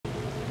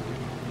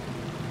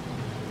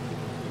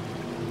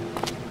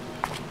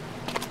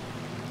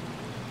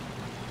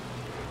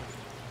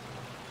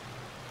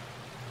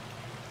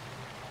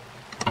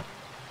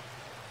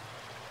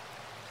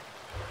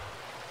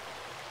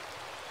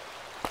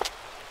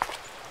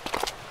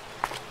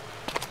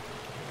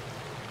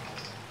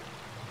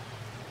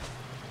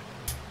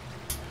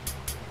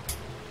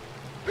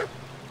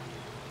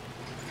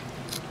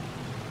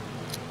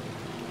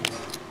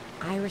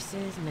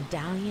necklaces,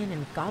 medallion,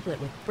 and goblet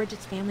with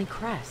Bridget's family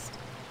crest.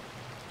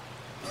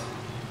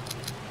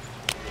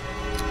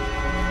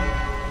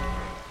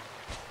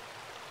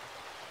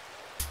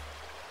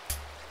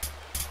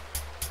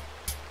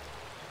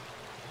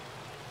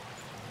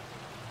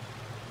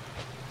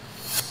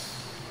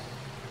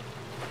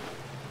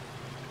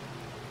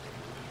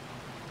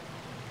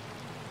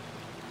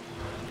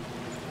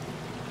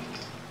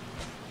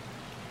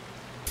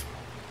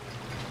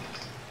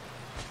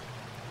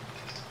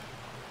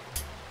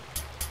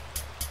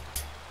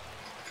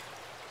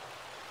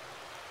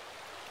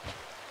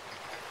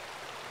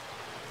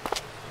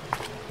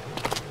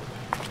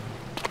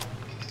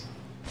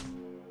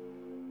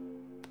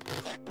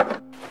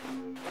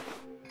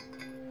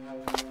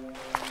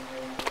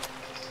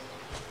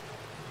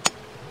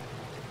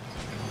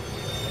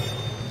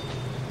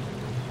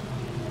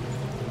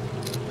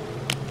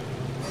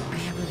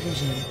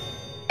 Vision,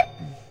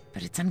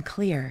 but it's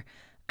unclear.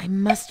 I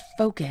must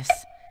focus.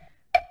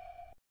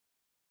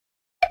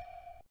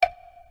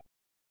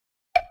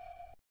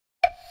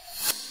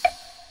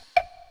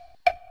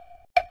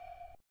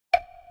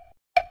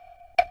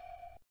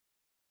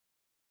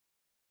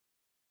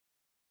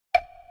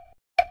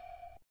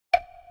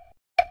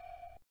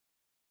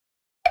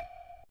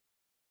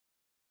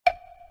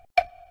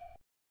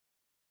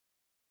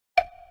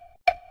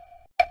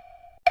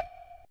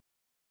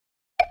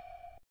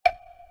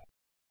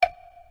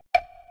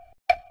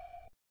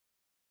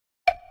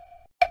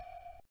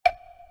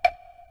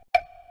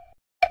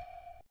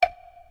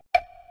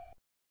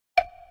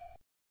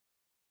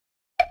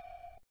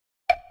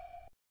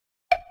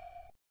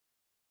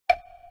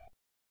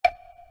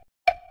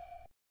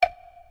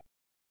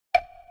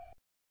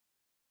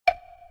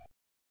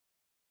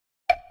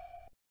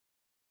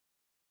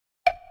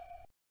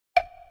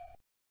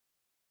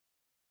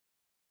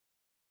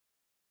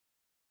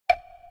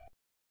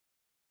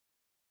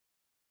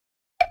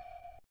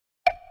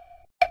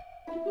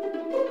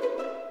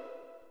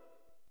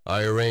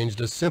 I arranged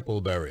a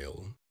simple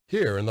burial,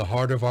 here in the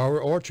heart of our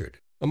orchard,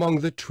 among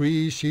the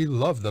trees she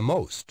loved the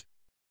most.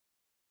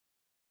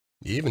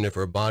 Even if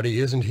her body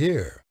isn't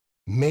here,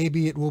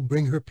 maybe it will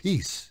bring her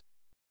peace.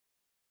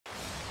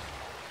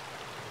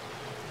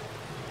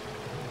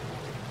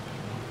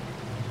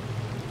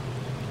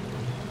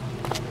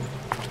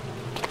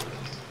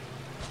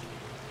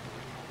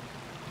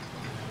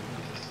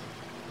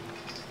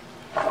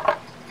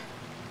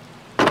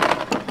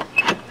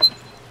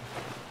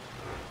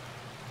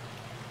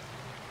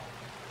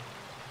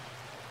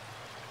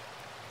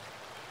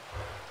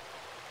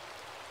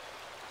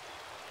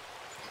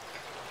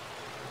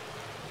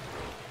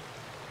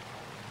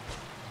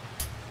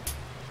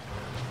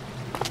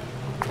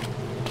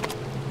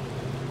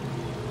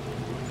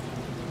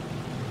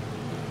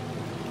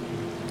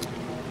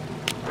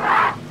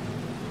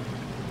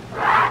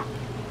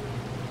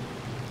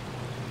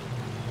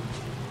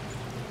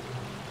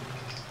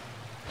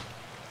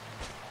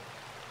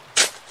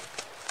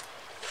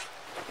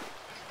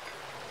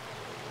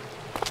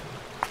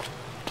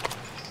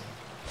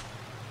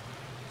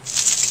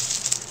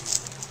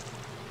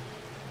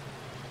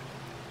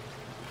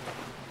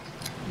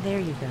 There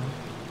you go.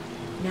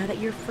 Now that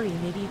you're free,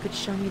 maybe you could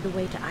show me the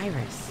way to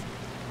Iris.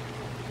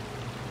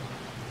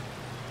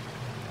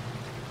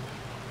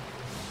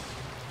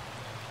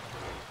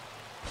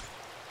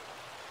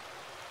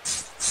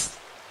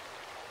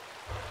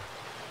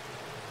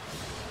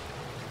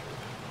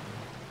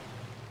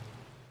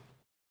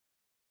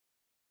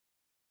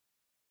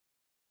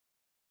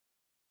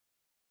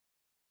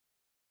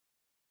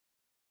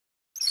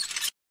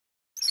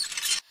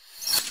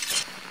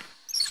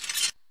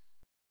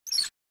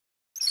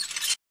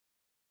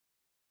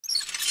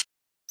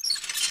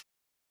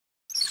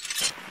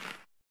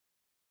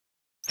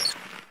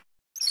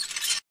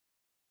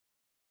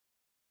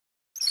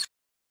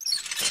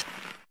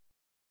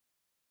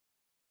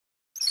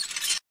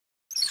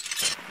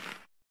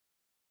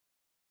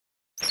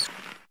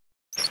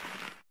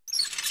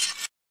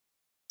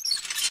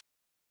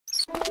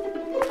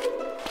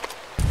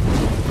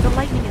 The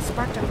lightning has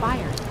sparked a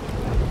fire.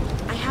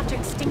 I have to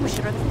extinguish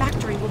it or the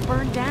factory will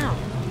burn down.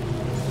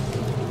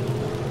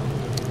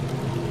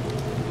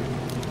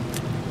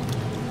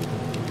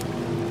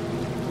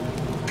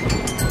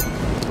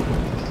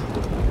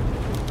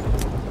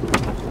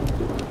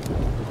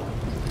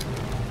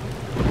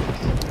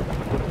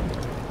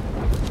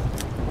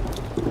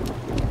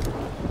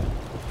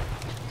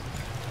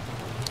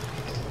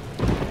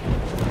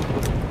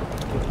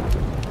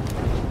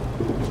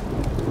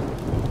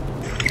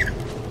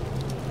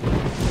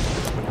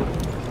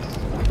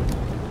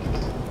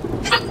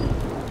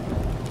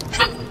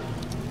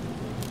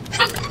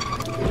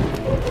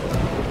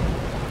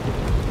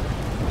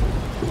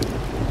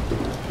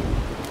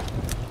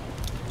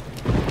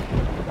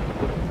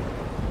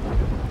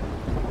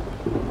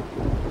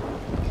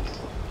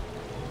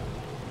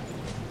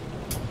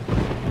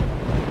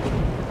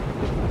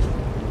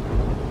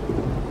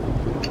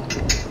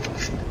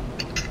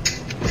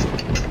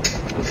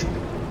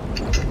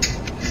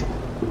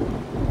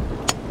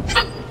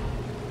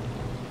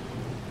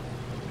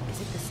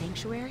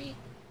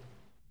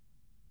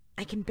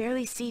 I can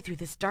barely see through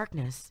this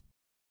darkness.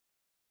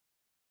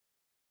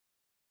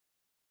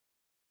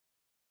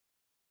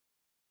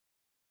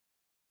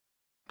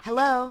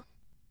 Hello?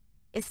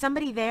 Is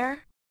somebody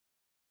there?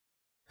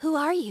 Who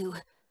are you?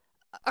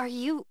 Are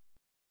you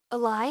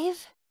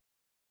alive?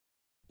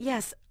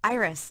 Yes,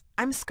 Iris.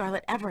 I'm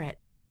Scarlet Everett.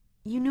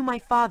 You knew my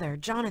father,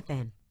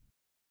 Jonathan.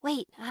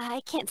 Wait,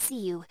 I can't see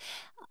you.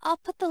 I'll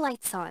put the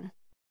lights on.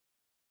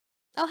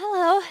 Oh,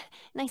 hello.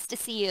 Nice to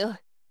see you.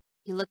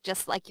 You look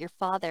just like your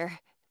father,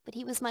 but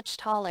he was much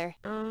taller.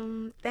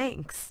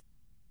 Thanks.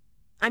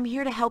 I'm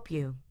here to help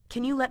you.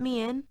 Can you let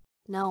me in?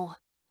 No,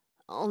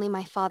 only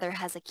my father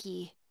has a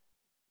key.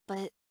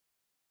 But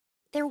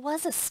there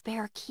was a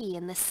spare key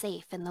in the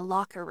safe in the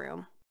locker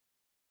room.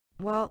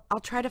 Well, I'll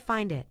try to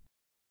find it.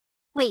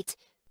 Wait,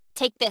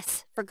 take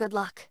this for good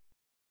luck.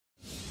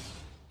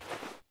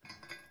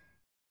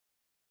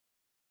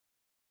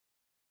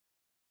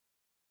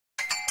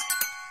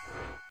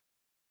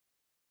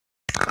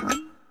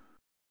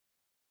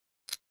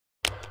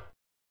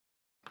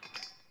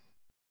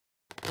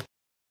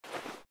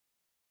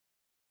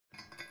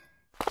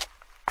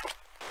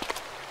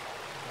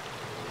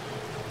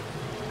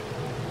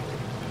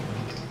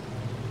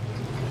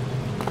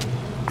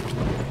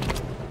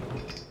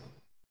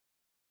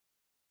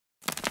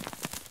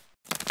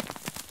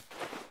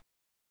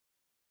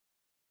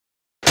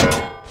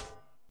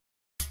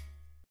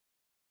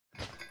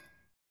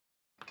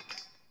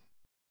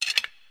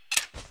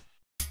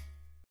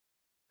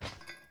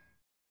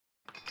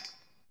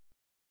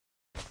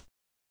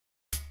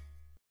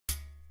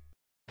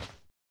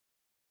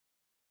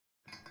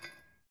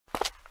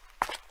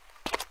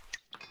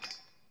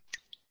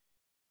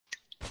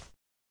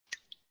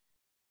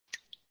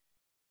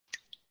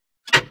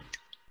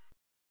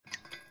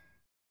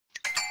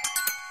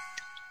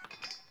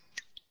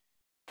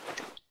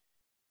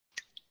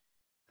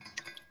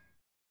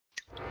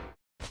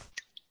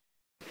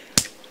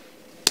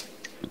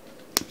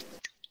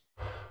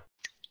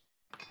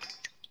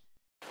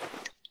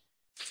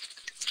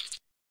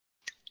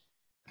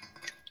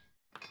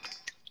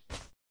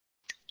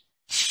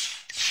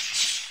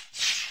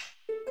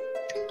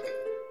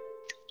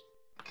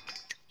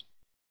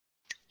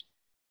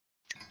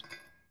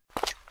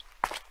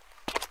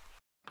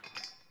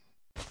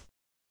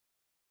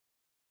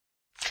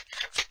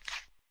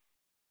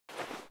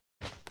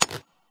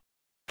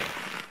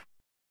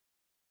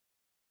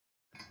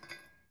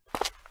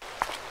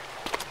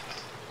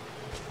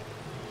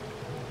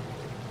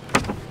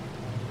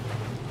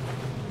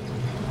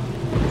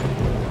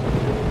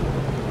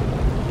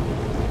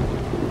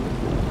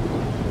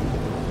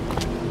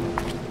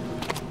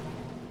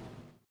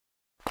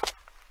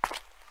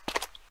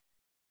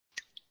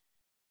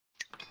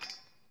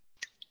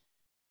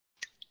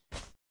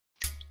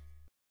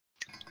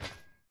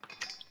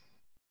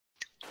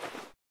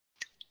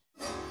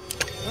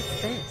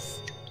 What's this?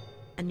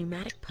 A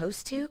pneumatic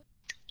post tube?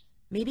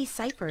 Maybe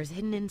Cypher is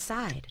hidden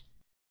inside.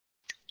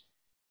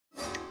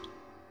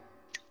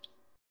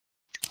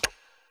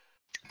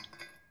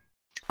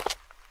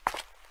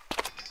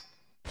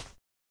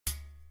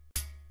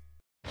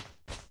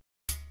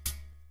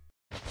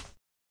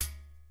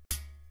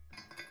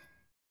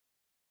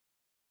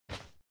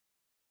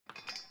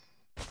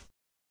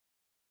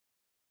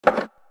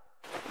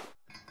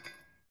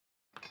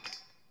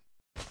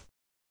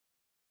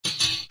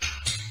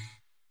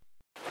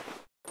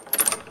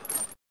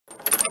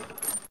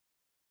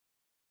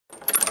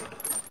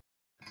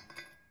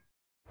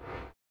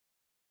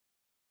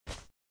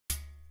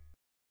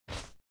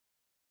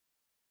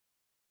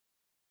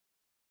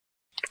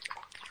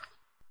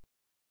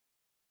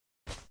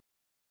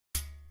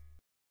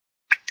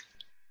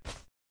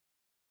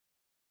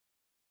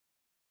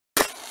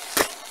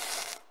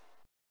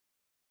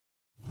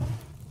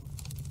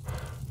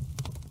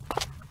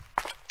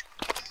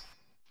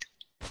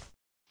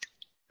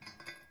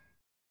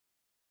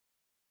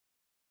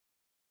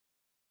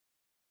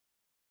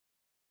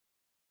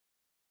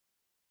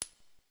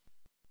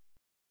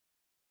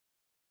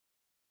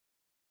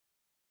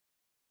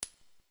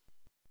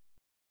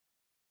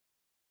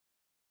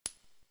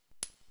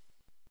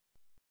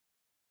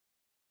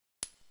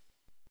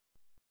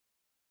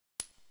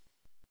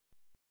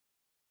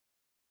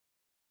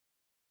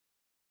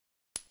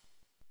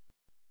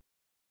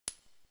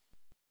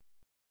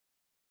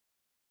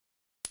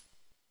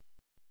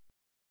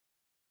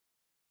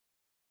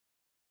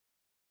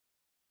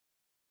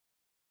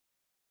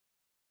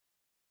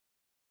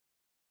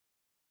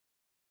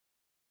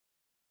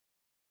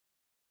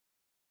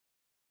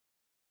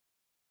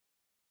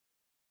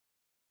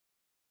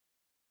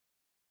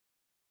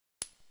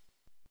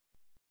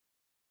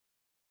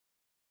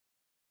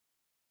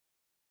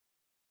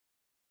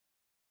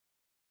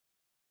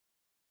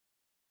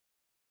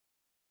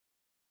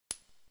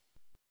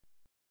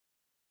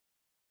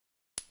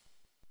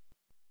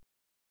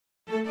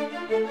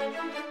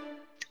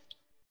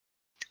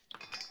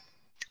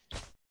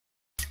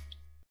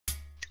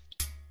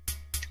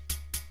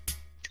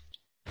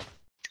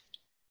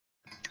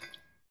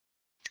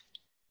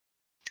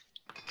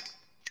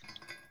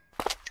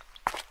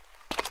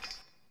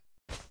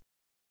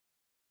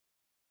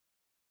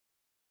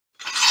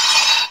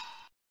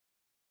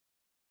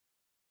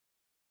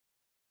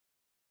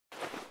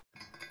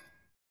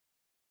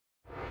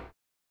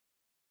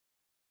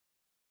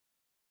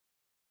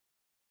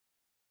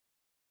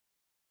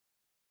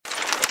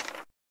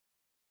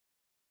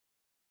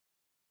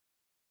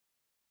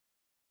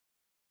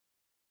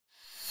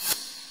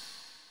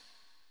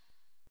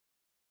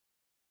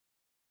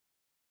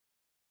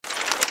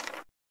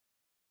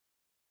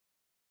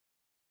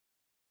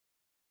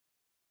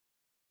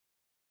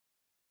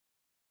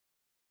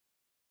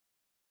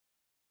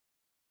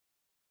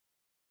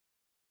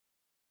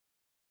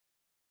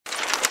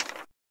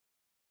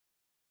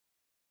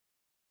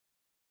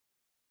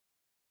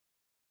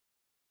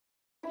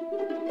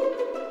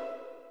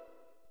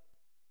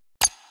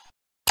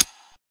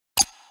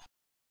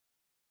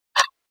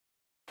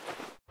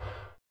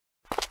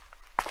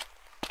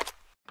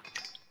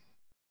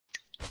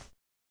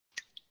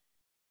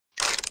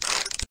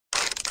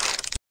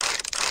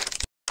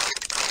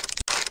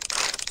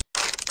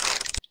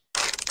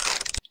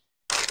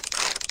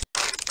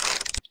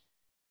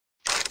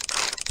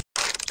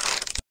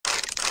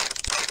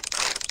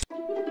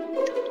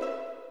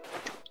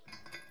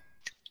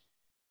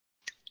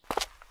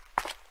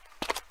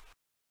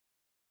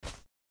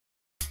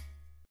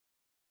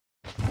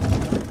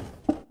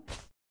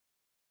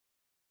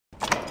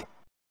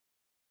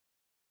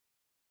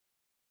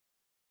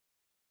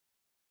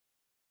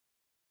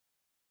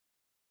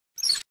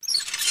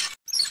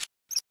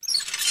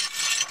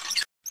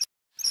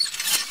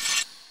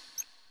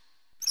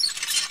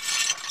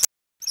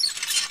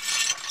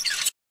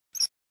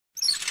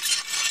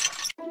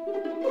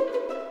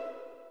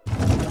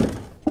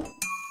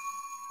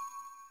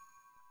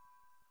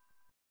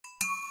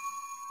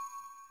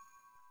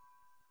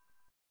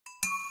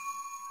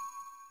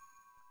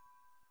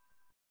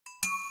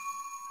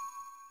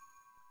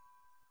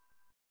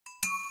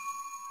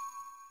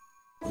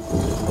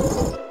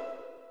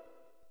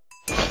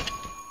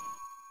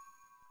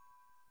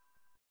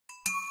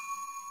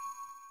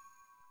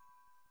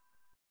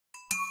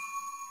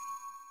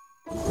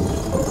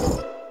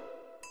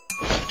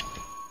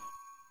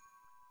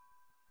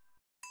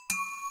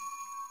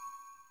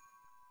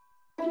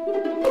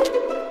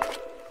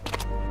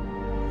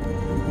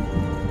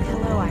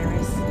 Hello,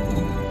 Iris.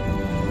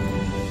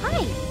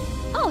 Hi!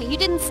 Oh, you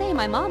didn't say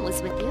my mom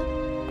was with you.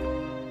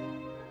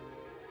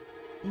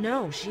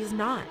 No, she's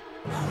not.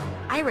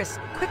 Iris,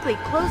 quickly,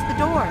 close the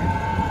door.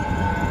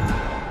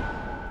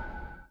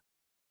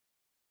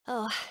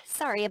 Oh,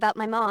 sorry about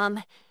my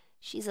mom.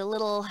 She's a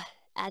little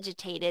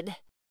agitated.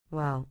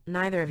 Well,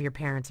 neither of your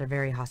parents are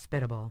very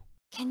hospitable.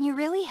 Can you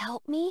really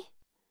help me?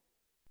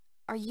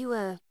 Are you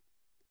a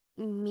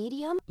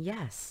medium?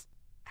 Yes.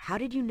 How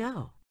did you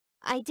know?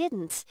 I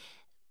didn't,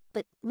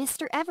 but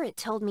Mr. Everett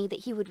told me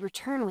that he would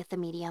return with the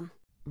medium.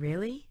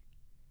 Really?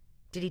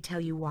 Did he tell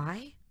you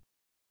why?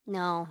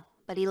 No,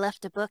 but he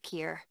left a book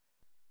here.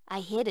 I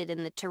hid it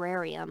in the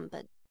terrarium,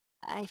 but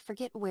I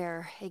forget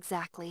where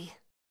exactly.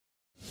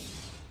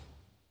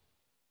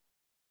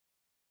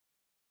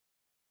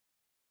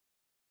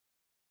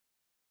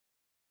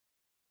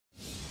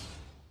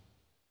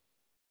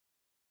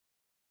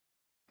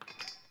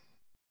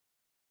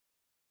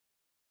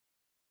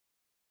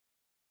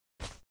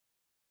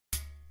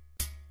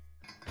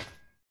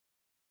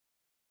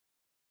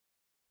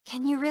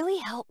 Can you really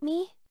help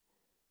me?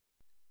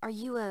 Are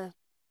you a...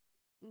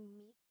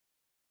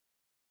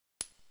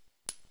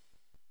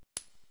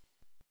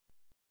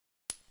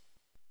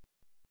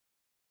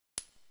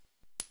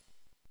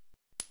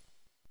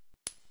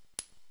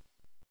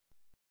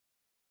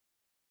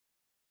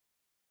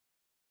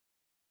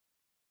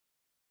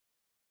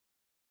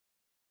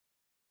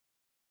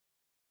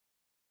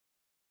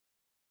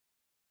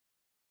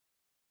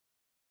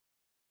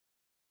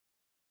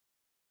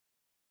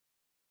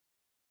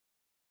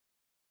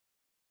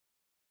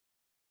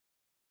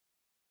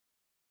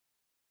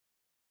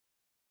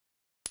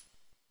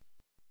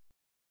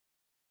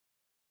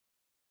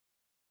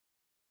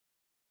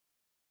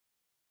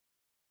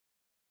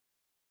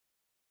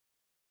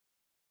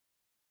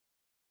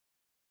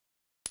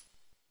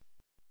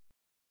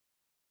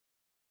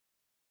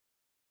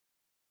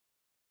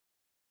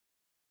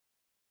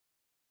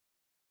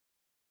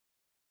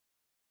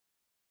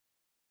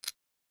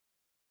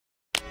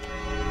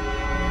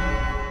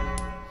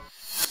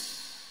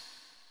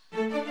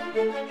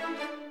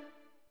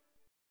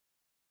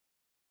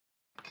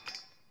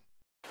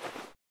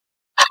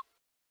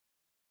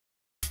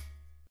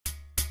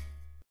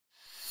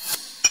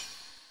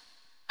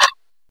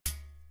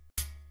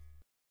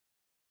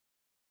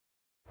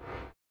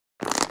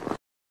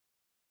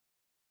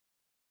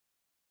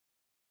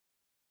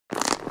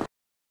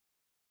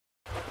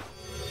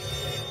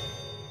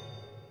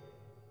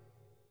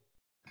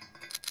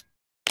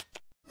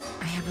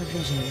 I have a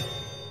vision,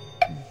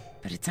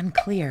 but it's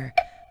unclear.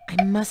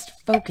 I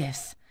must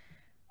focus.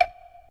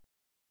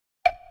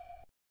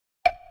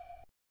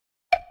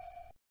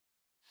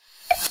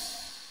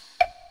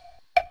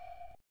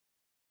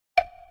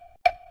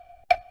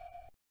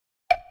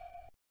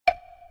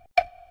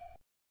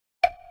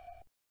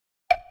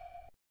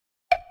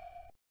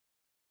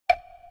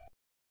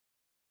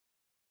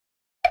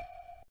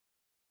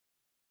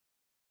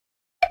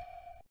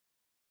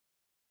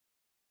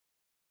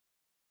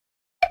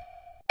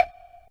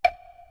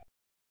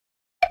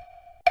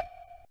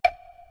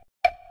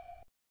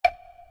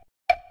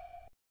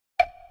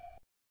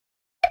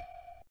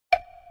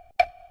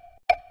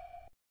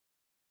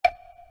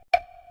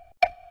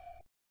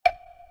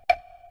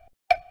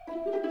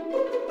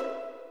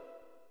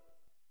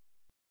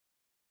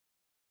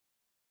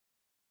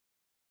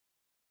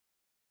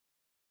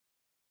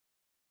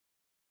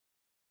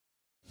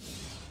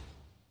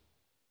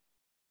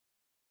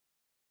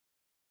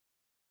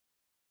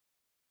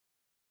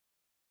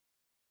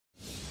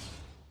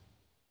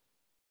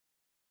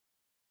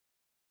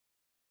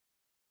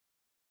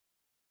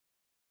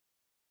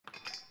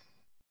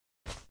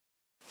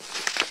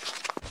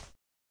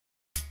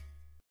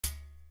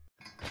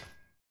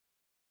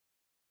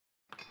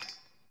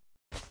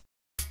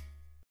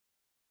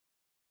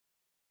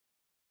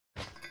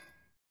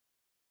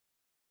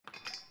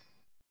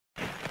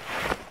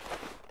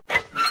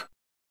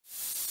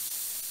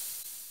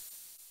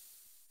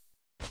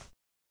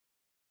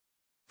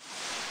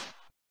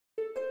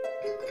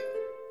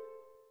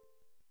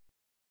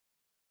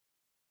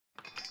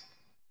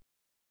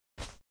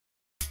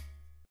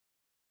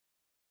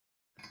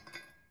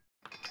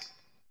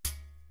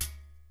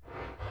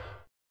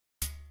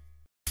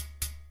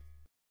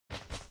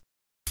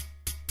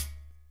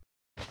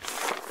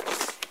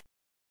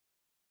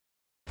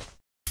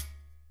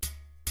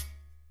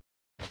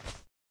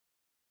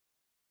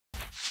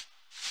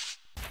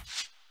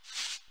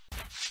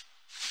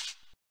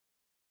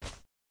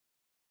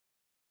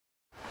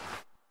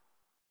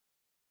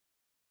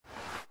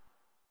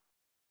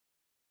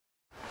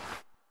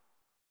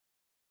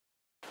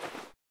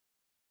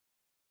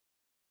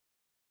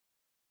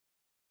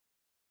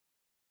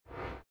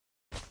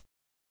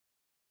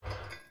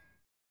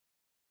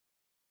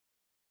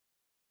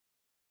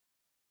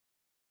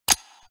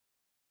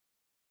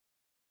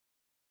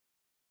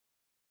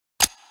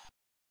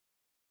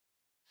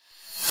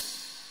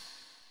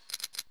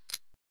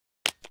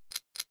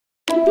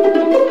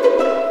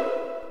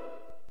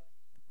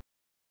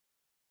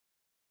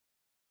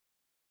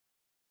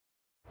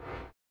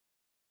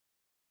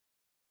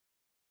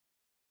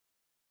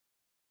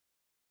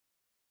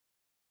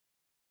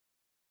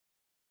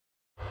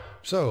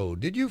 So,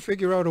 did you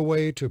figure out a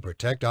way to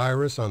protect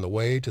Iris on the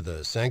way to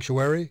the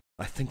sanctuary?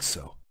 I think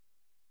so.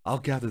 I'll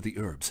gather the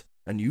herbs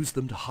and use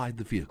them to hide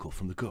the vehicle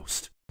from the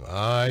ghost.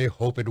 I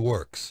hope it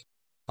works.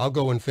 I'll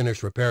go and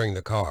finish repairing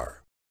the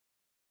car.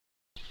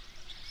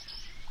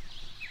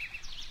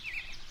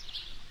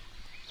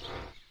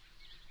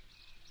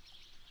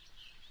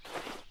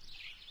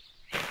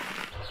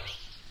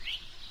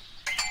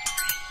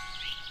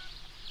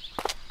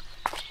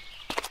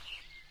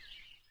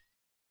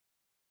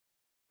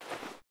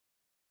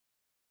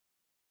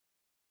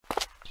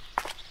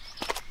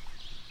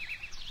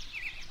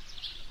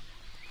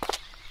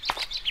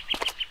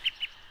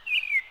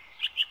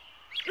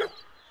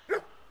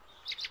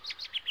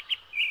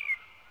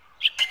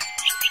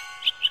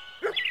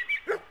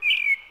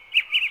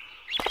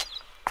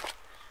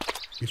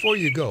 Before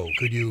you go,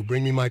 could you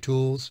bring me my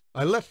tools?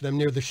 I left them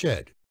near the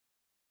shed.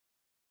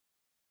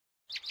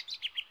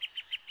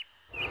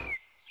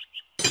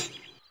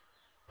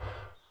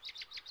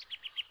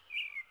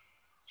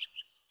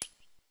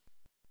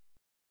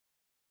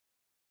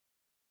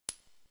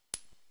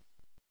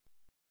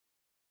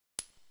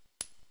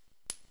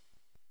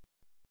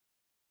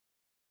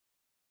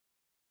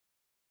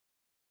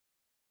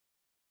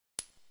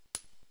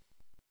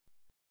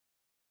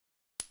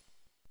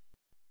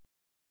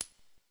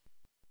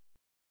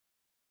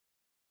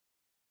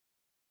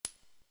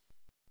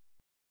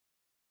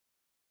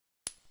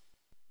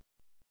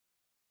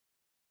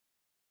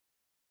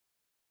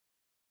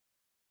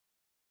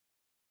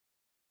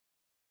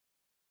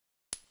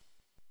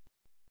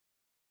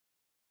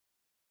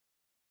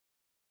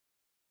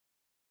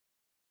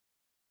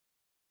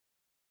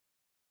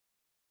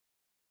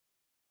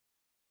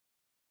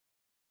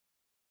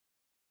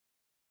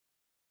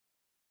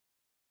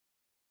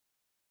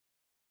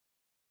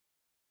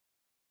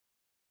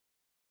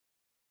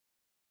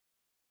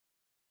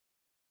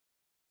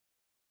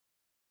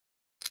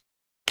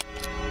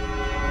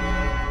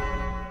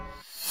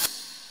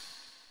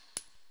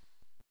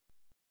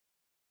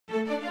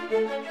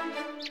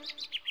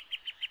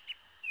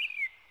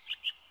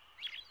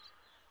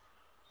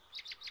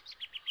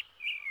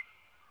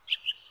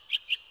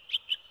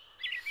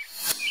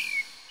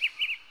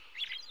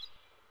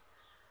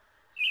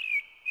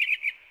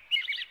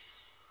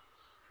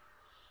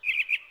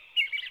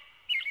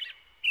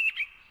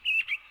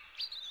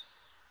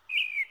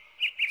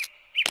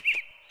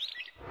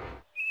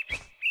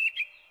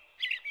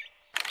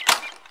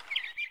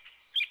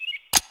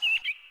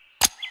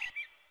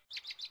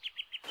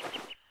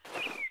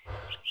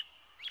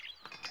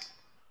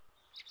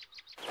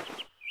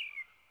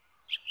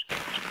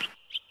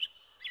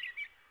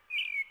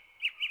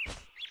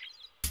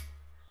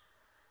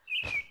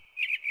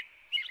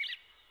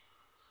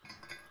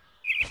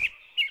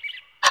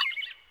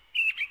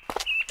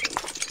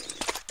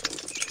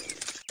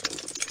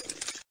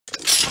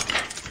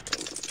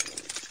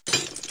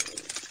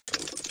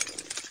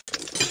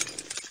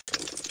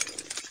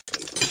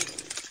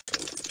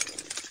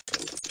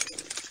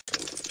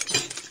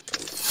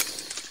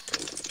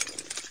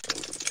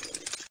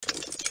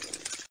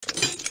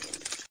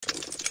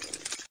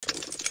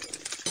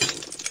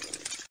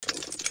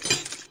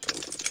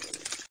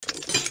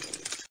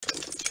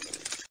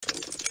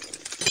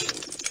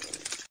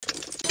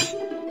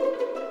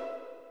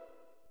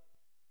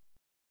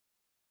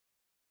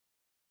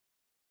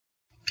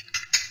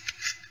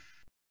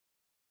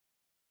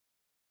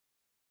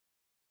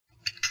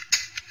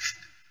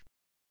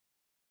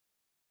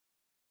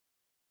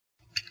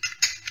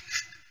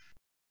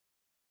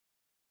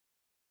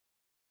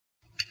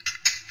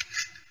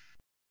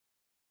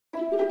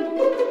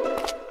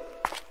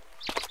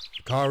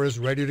 The car is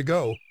ready to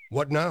go.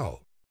 What now?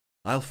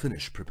 I'll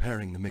finish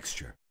preparing the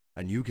mixture,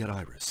 and you get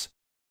Iris.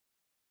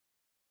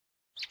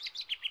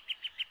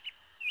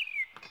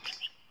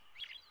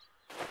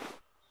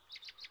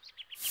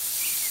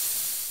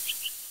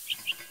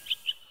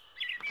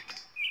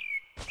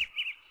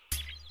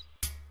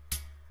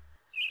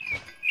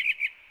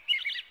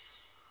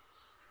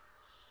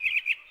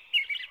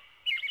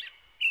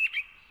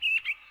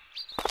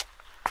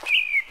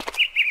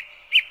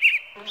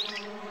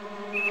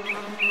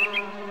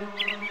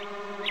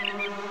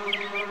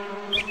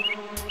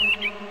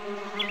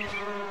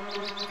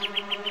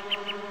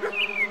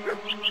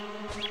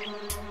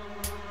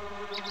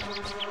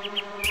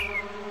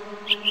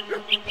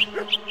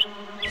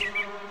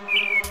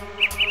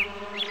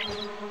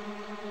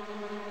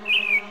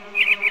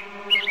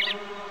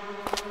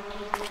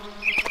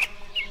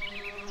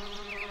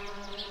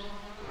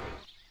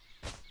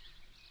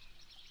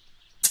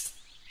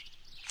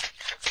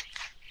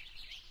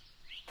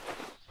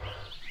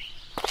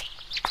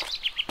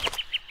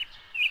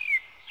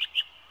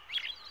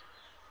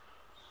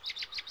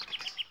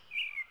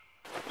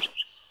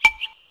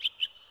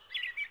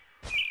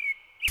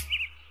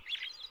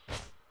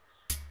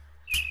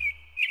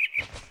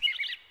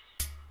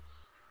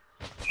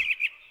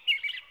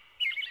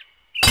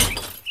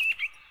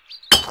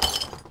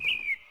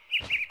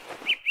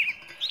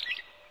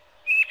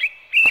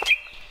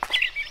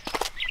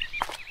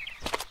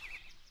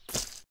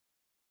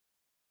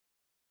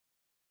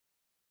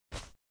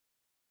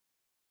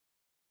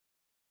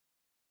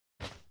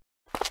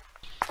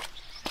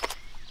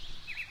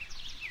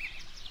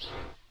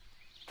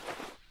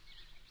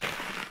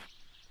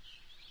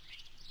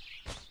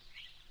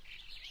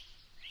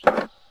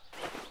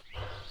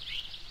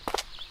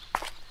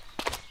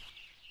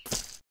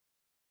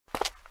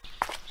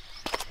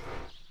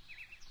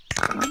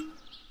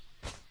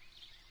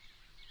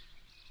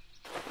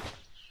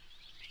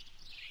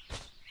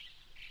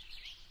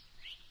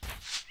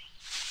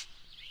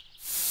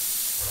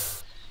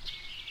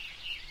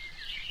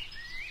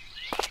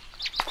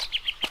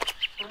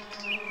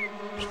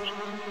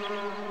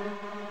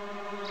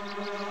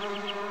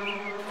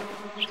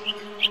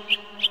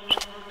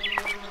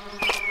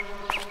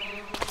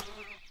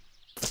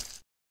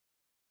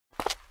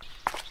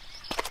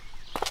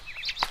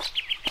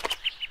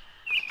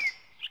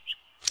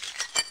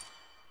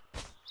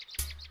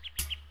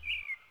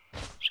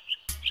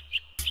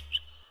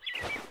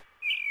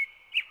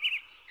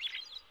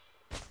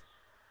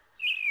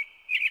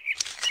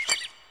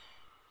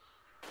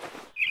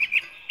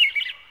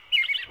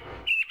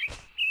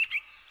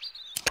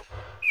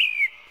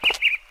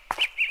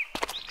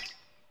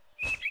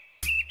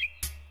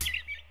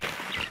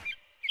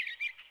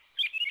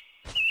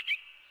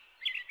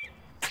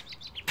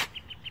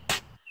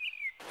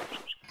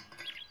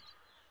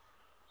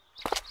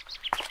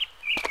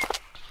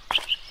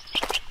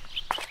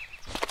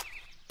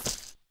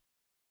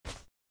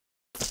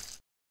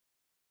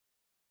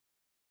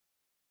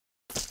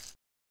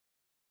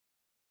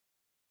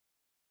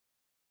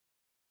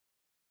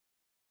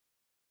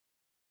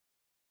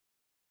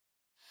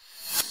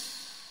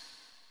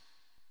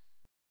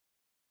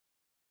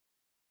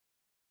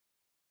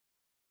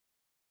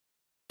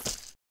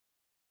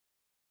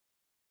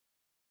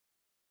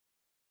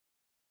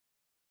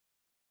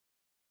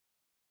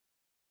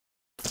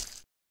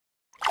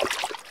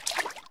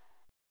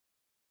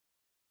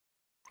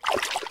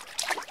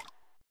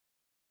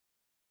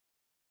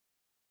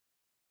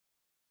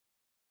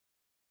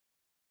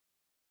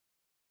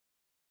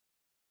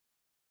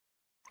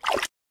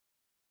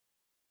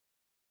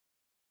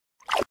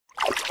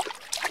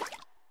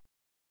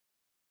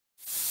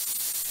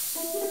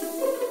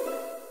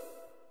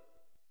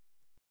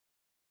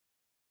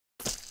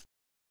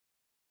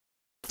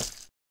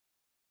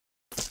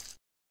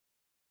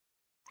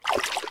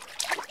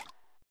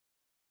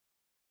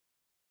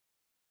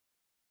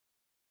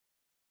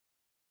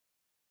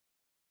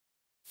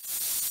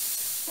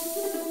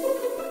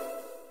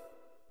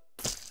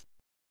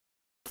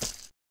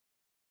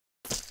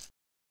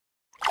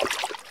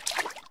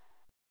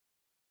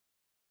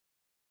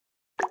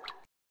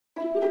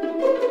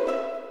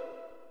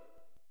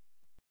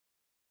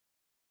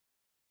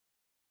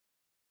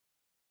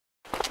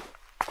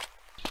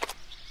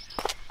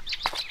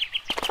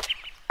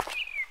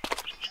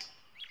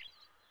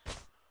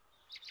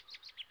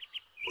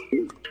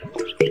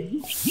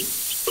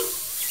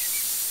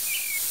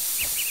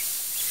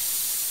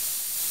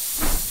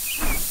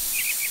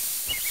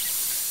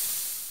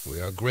 We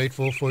are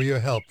grateful for your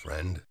help,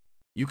 friend.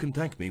 You can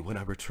thank me when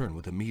I return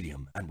with a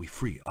medium and we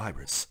free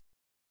Iris.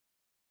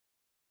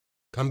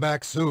 Come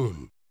back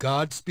soon.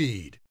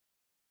 Godspeed.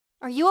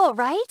 Are you all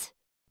right?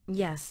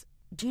 Yes.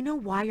 Do you know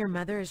why your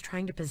mother is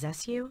trying to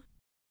possess you?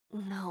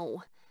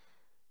 No.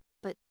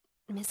 But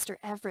Mr.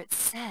 Everett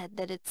said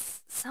that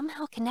it's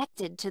somehow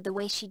connected to the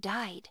way she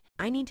died.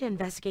 I need to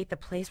investigate the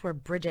place where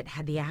Bridget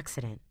had the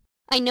accident.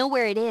 I know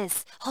where it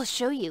is. I'll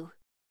show you.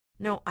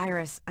 No,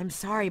 Iris, I'm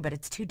sorry, but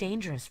it's too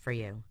dangerous for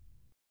you.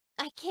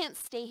 I can't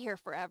stay here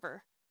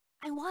forever.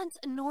 I want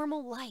a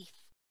normal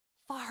life,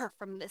 far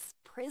from this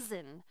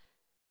prison.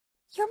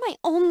 You're my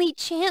only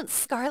chance,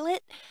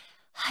 Scarlett.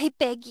 I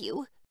beg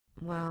you.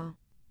 Well,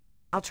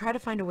 I'll try to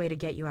find a way to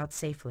get you out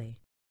safely.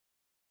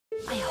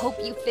 I hope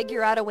you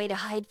figure out a way to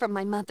hide from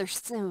my mother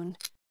soon.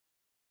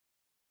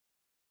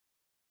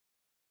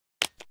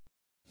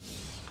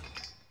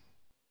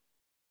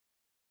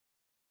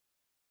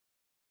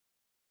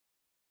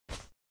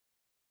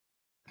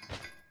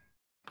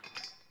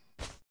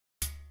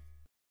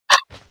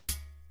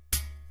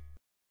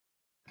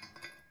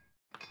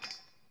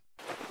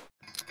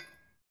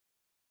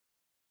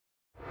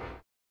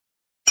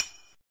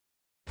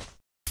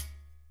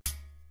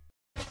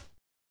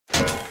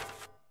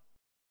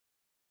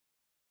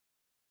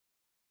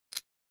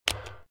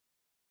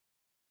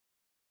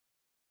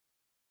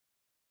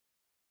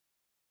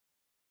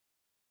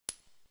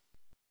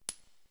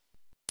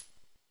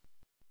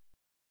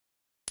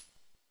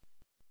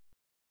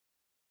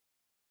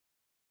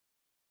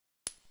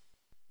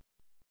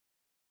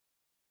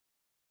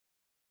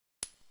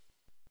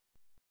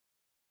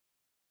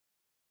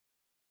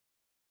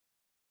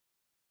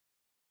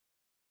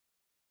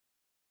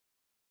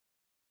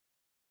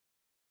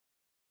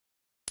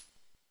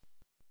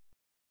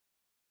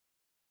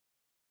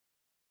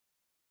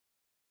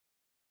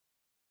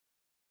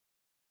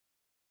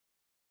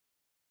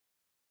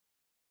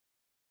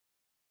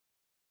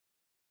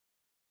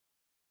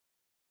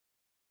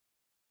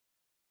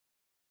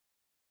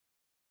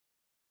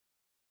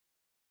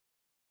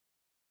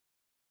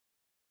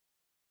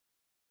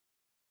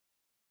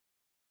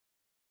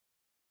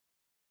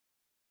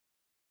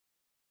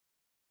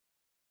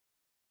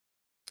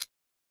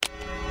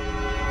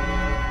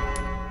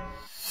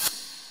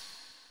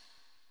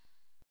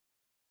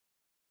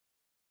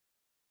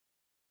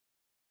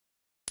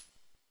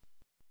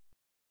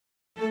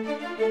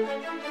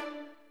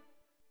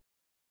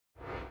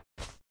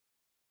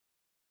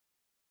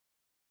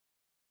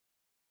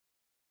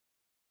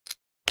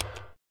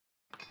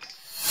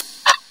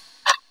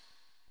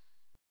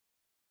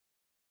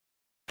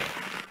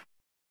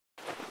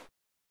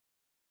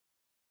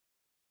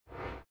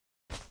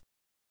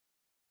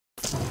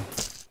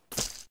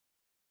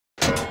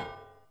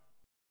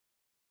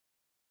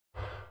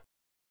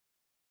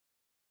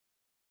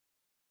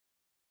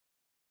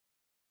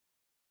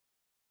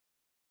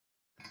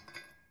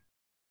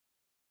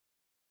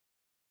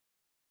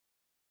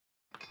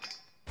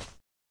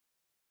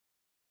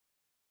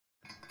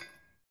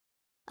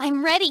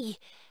 I'm ready.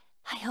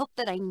 I hope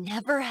that I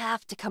never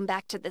have to come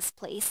back to this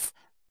place.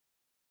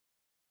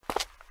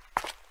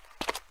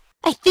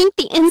 I think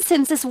the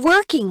incense is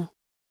working.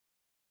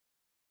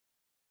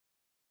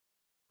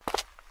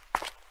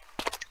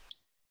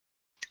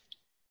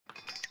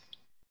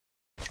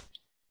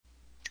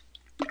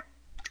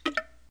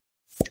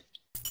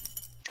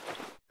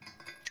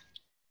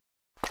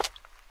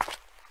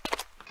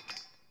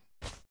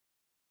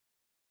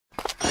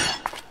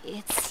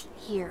 It's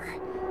here.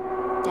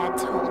 Dad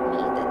told me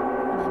that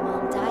my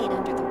mom died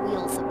under the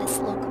wheels of this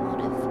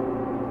locomotive.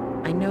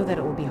 I know that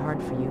it will be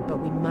hard for you, but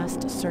we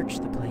must search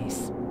the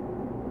place.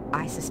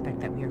 I suspect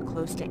that we are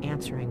close to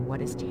answering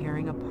what is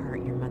tearing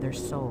apart your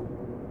mother's soul.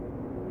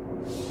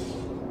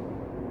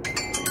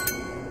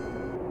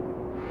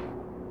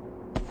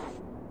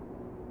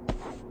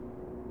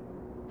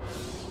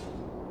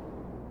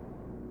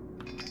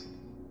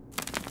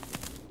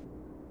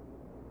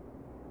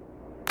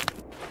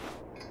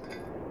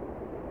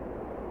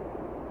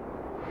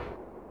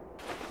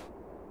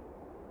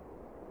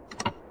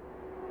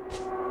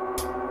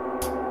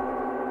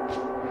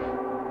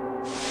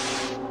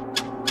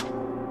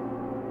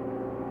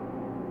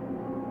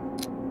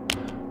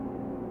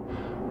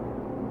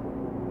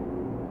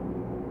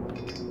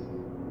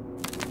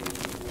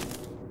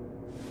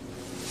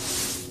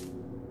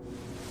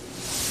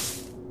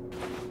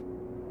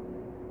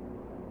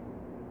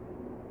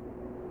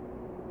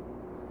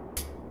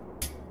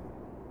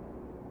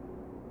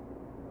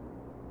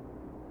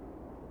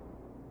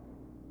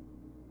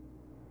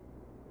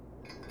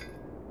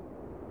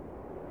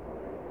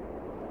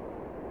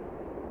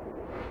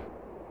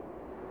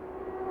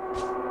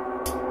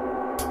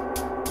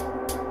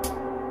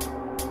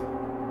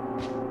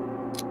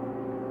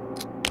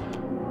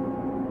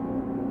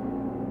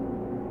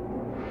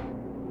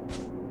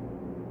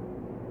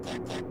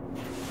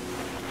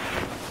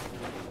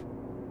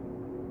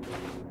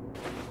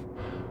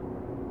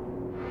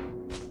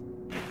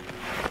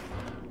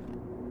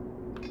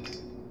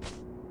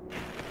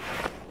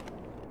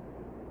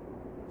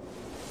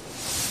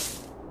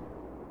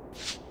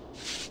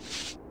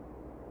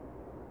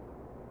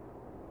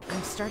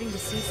 starting to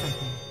see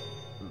something.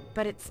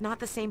 But it's not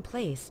the same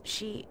place.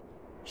 She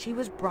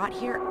was brought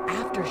here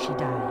after she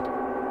died.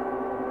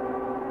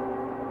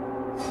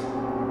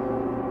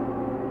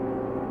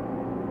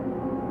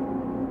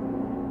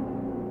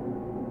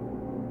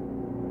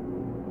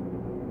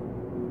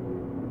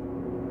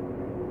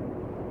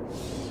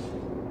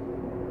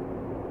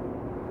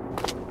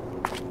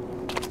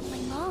 My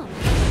mom.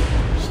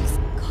 She's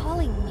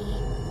calling me.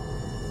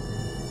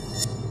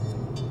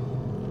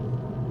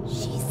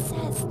 She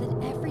says that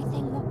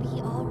everything will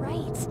be all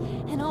right,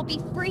 and I'll be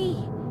free.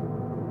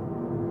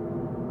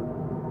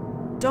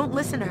 Don't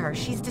listen to her.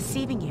 She's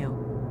deceiving you.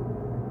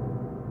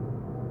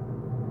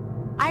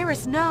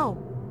 Iris, no!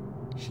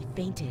 She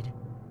fainted.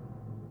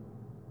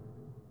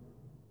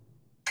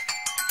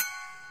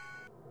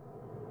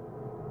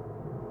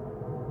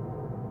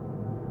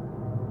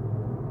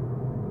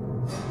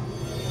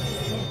 What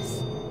is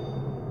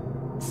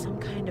this? Some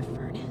kind of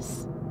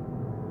furnace?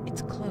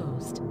 It's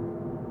closed.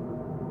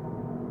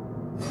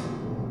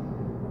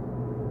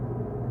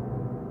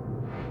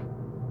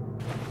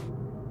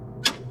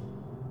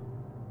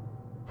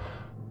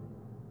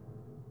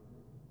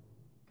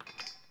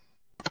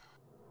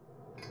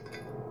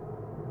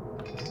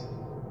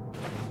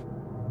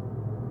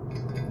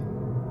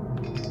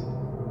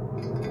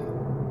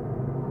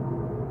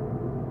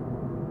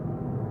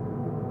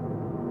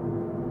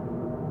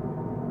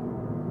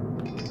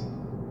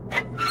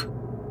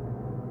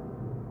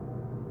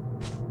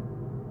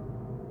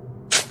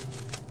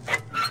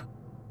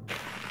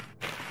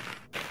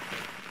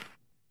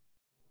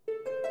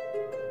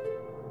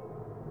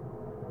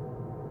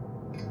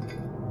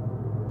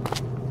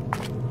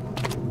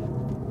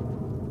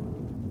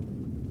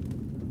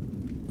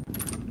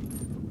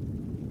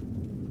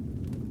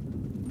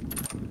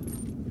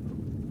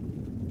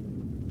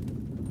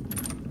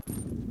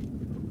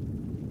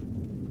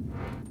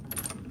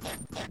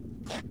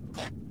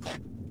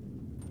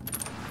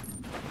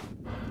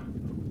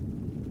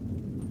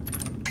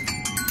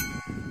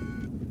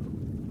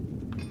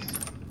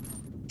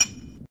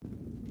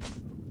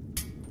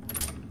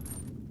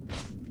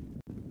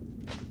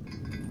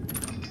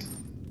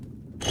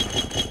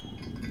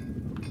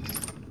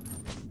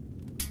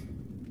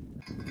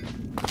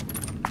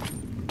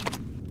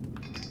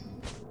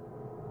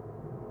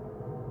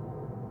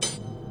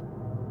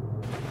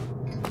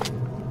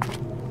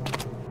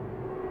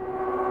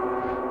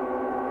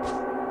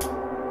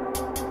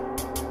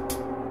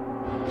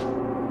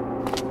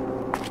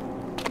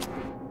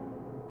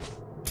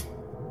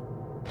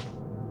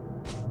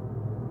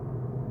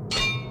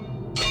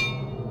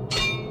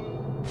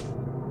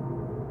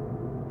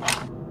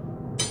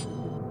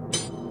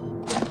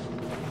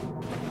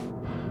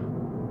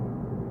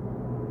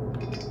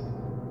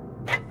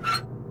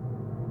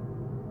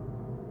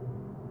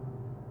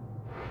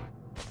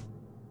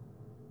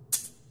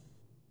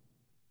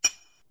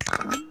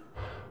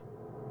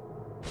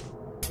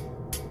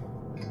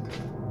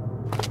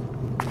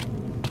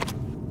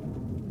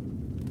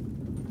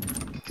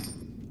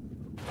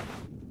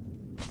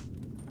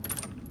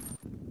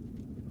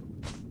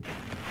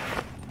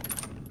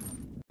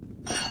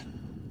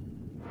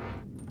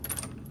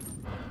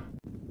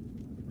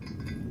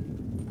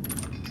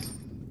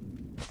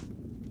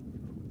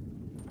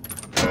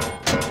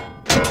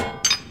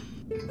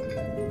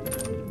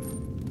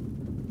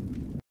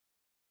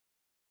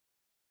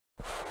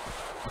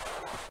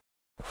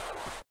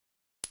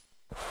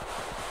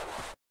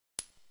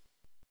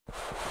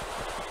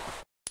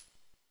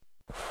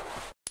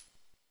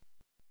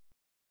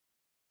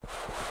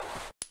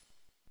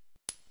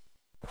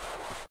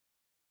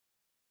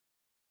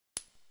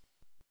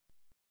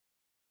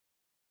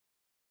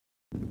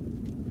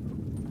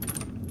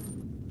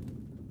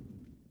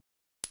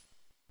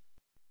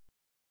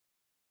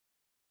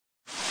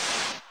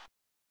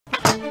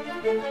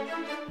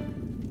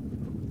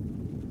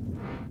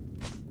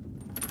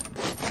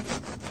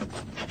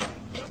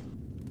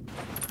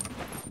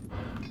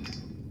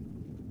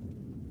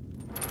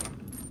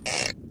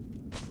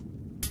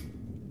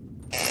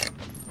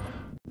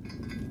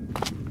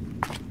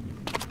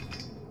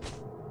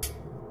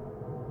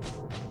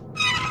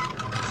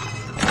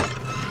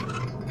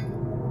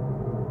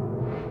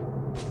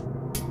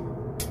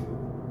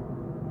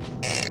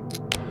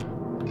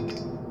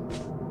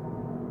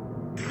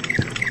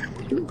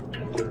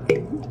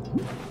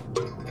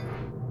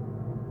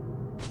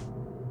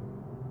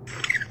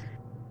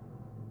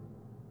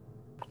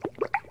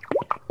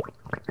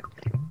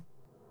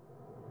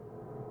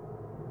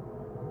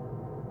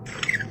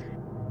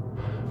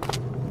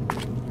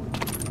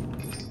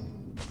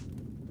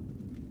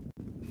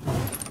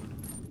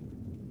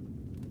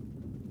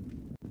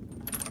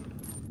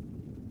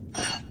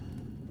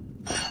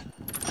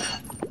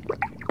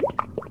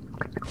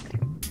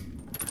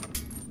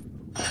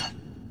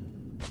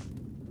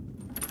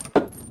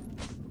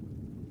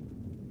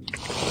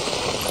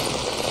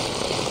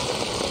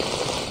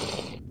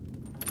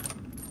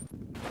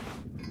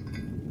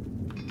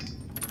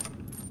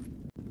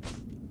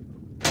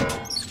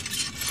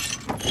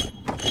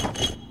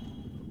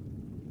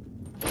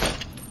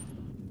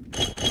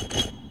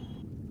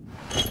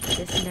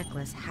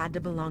 had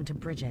to belong to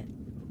Bridget.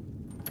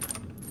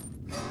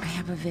 I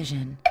have a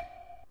vision,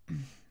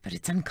 but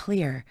it's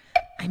unclear.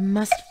 I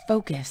must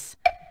focus.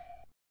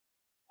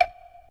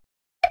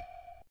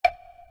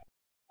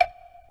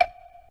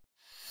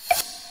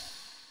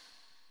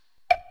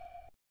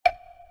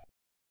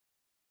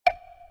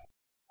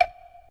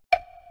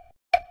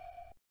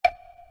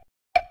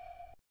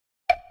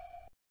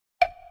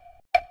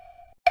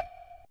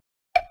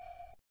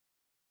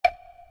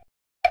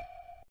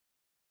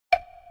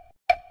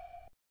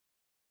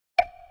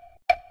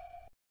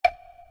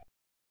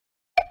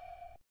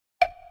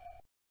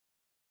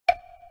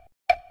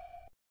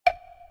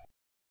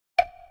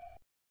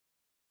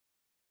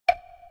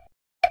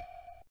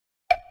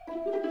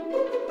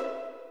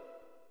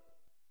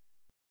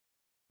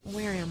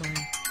 Where am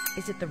I?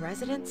 Is it the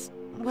residence?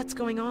 What's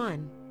going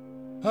on?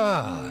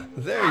 Ah,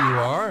 there you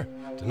are.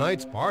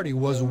 Tonight's party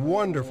was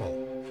wonderful.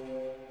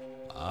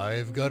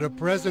 I've got a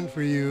present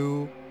for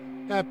you.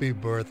 Happy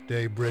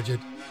birthday, Bridget.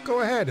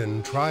 Go ahead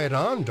and try it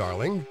on,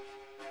 darling.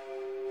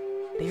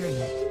 Bury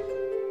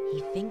it.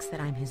 He thinks that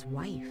I'm his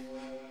wife.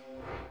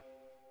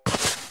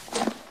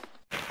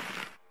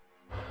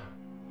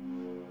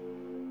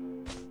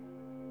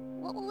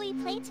 What will we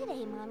play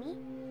today, Mommy?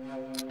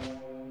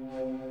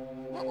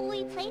 What will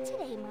we play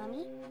today,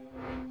 Mommy?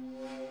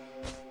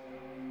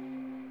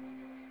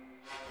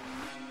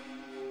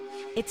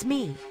 It's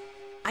me.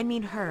 I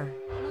mean her.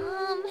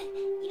 Mom,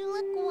 you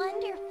look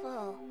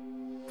wonderful.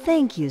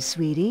 Thank you,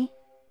 sweetie.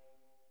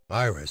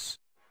 Iris,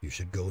 you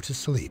should go to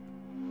sleep.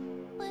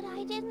 But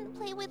I didn't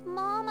play with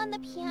Mom on the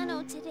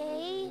piano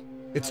today.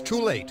 It's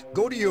too late.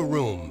 Go to your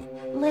room.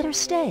 Let her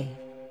stay.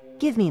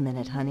 Give me a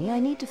minute, honey. I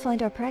need to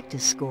find our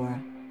practice score.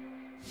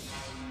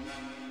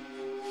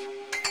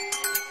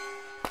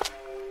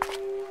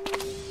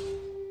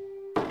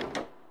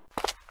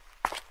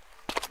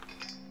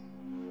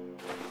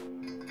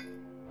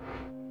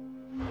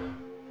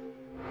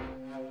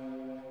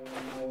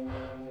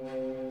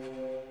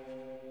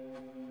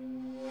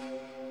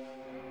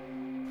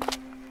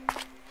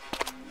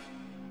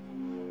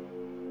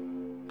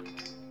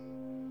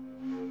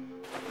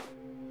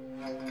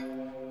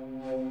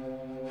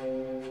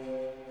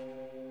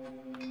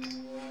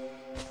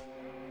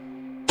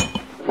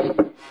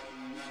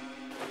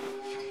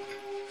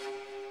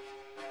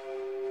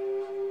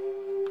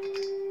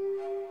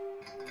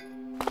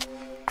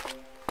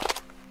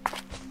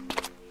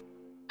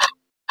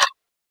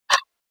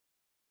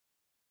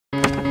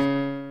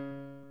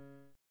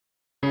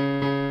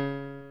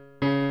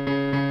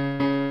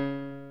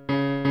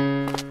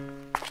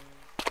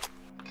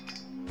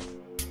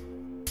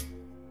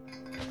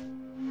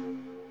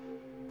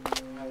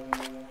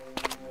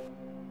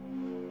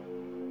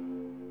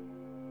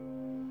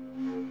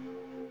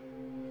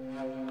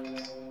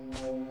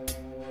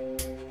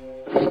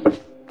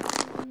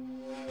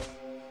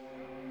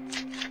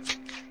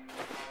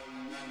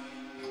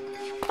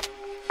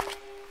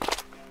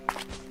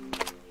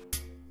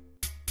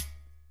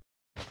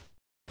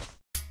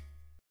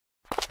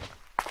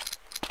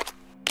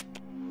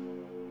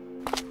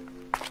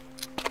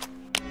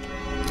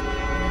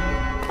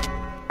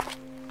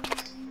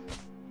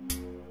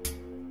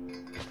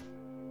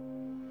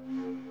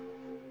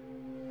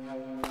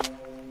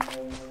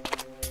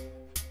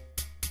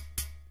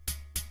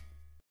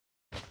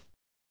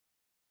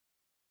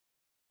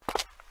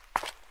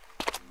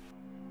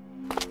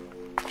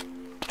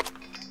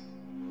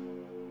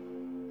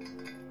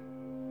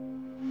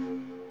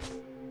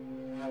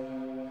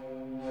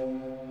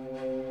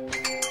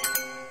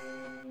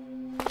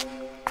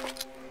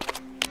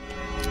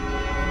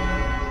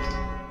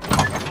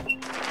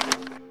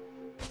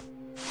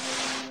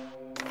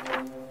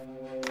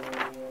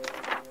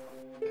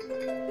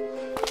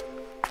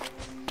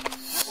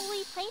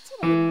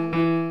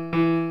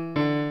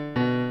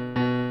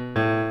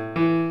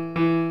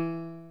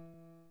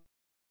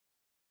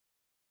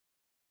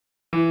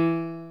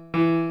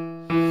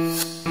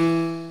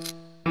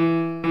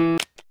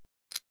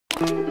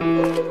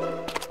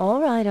 All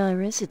right,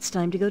 Iris, it's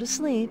time to go to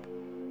sleep.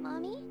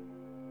 Mommy,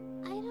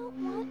 I don't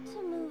want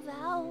to move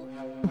out.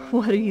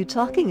 What are you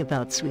talking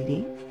about,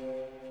 sweetie?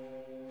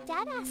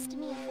 Dad asked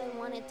me if I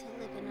wanted to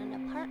live in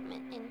an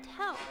apartment in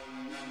town.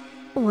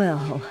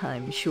 Well,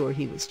 I'm sure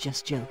he was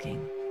just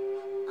joking.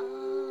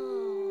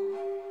 Oh.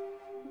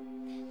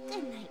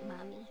 Good night,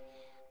 Mommy.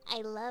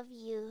 I love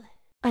you.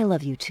 I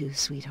love you too,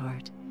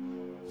 sweetheart.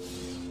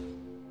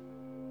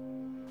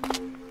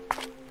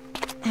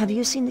 Have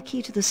you seen the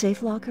key to the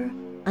safe locker?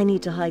 I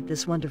need to hide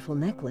this wonderful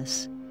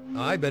necklace.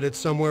 I bet it's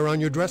somewhere on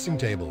your dressing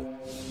table.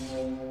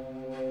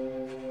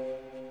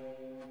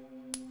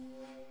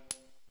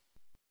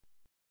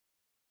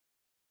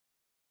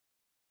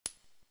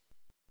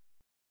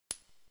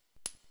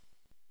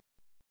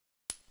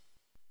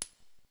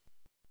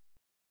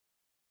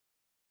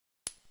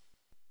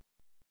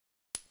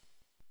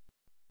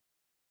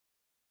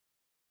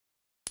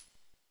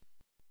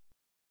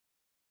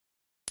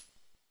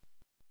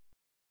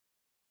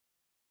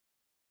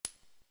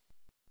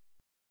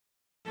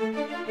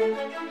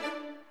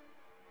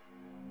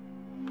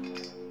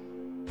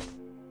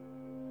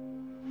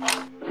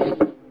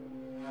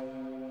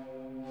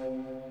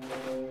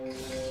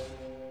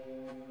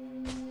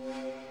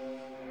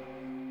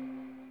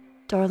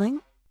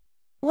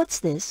 What's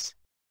this?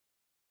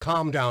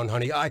 Calm down,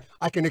 honey. I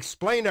can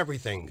explain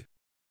everything.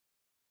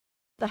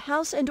 The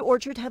house and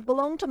orchard have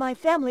belonged to my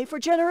family for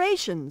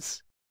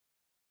generations.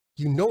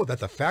 You know that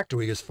the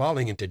factory is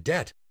falling into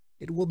debt.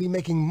 It will be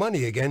making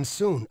money again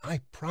soon,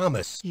 I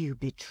promise. You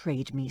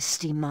betrayed me,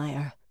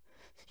 Stimaira.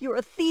 You're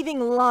a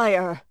thieving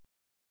liar.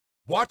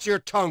 Watch your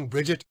tongue,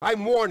 Bridget.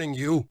 I'm warning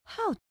you.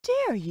 How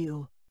dare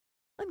you?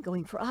 I'm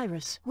going for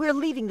Iris. We're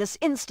leaving this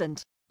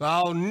instant.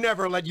 I'll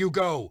never let you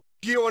go.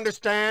 Do you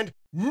understand?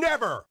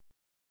 Never!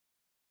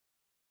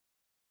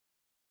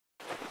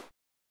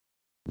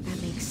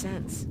 That makes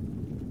sense.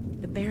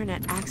 The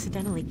Baronet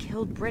accidentally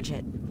killed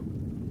Bridget,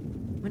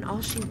 when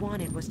all she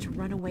wanted was to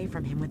run away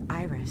from him with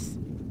Iris.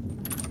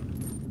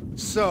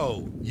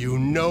 So, you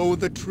know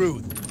the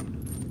truth.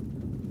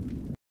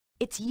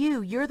 It's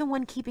you. You're the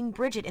one keeping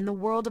Bridget in the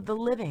world of the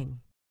living.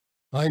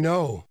 I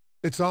know.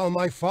 It's all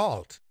my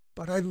fault.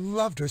 But I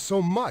loved her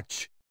so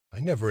much.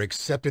 I never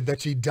accepted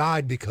that she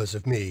died because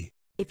of me.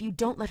 If you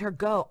don't let her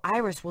go,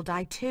 Iris will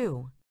die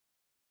too.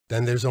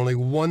 Then there's only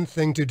one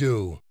thing to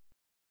do.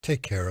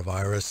 Take care of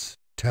Iris.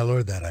 Tell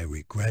her that I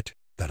regret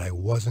that I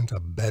wasn't a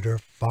better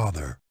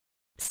father.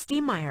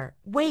 Stimaira,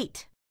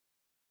 wait!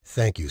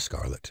 Thank you,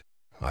 Scarlett.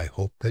 I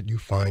hope that you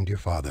find your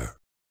father.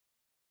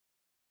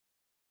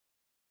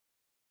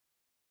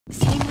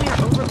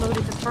 Stimaira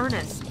overloaded the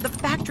furnace. The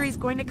factory's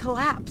going to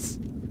collapse.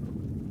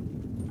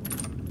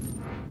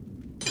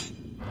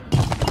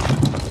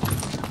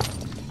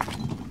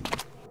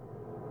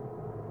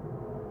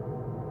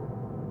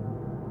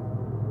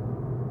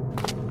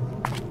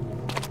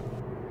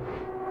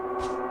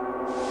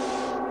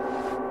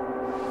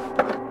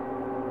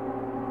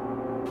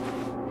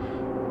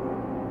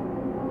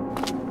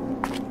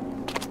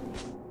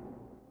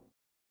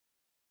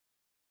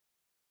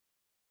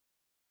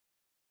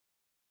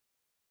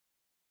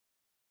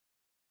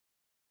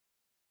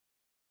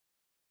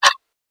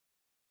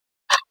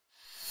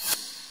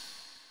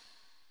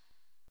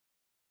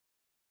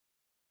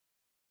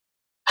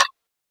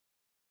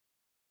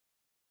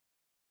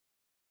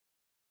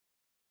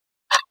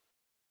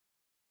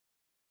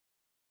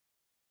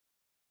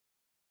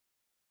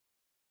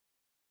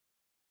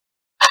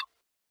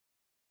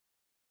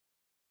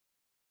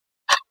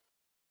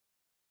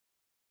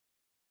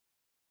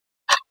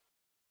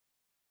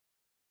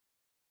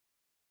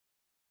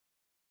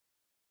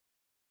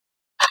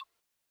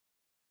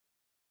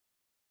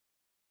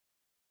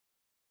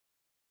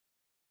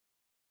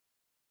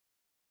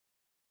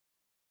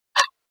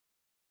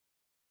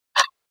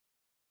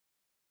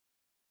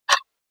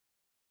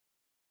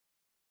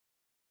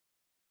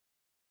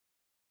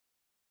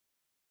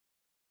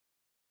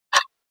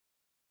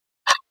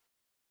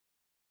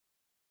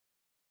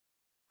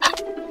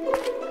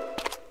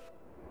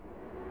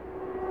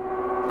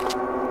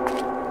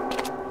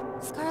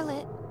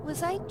 Scarlett,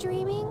 was I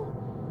dreaming?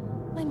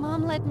 My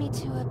mom led me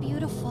to a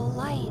beautiful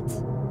light,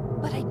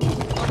 but I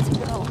didn't want to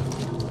go.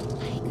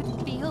 I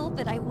could feel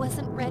that I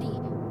wasn't ready.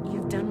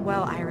 You've done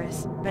well,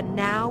 Iris, but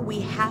now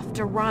we have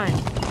to run.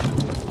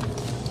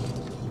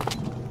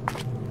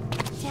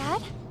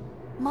 Dad?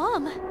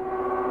 Mom?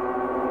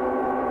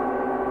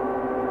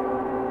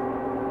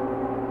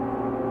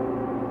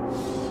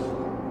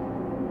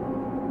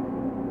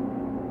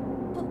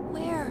 But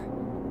where?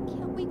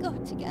 Can't we go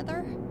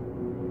together?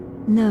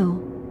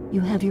 No, you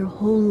have your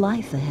whole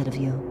life ahead of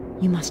you.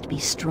 You must be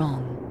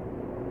strong.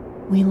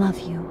 We love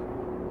you.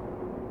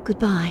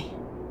 Goodbye.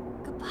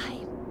 Goodbye,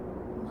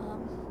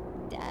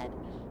 Mom, Dad.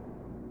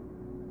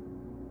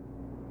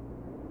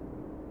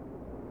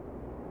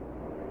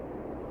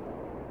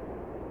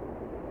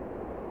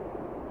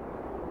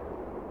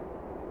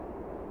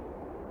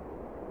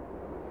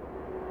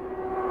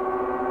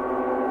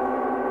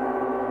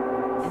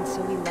 And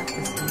so we left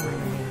this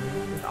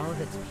family with all of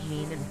its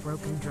pain and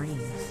broken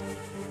dreams.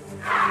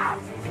 I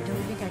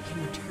don't think I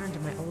can return to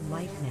my old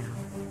life now.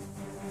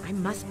 I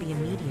must be a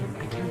medium.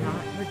 I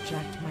cannot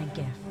reject my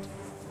gift.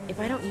 If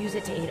I don't use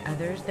it to aid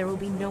others, there will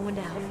be no one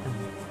to help them.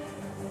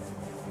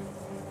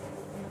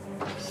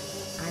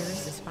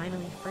 Iris is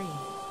finally free.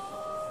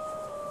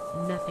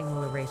 Nothing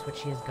will erase what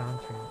she has gone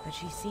through, but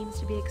she seems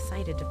to be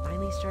excited to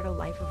finally start a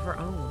life of her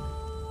own.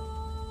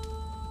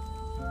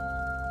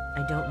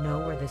 I don't know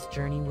where this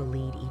journey will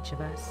lead each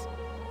of us,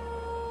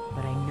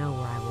 but I know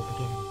where I will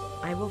begin.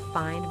 I will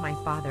find my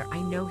father.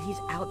 I know he's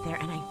out there,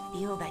 and I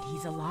feel that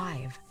he's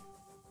alive.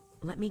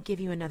 Let me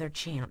give you another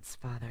chance,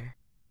 Father.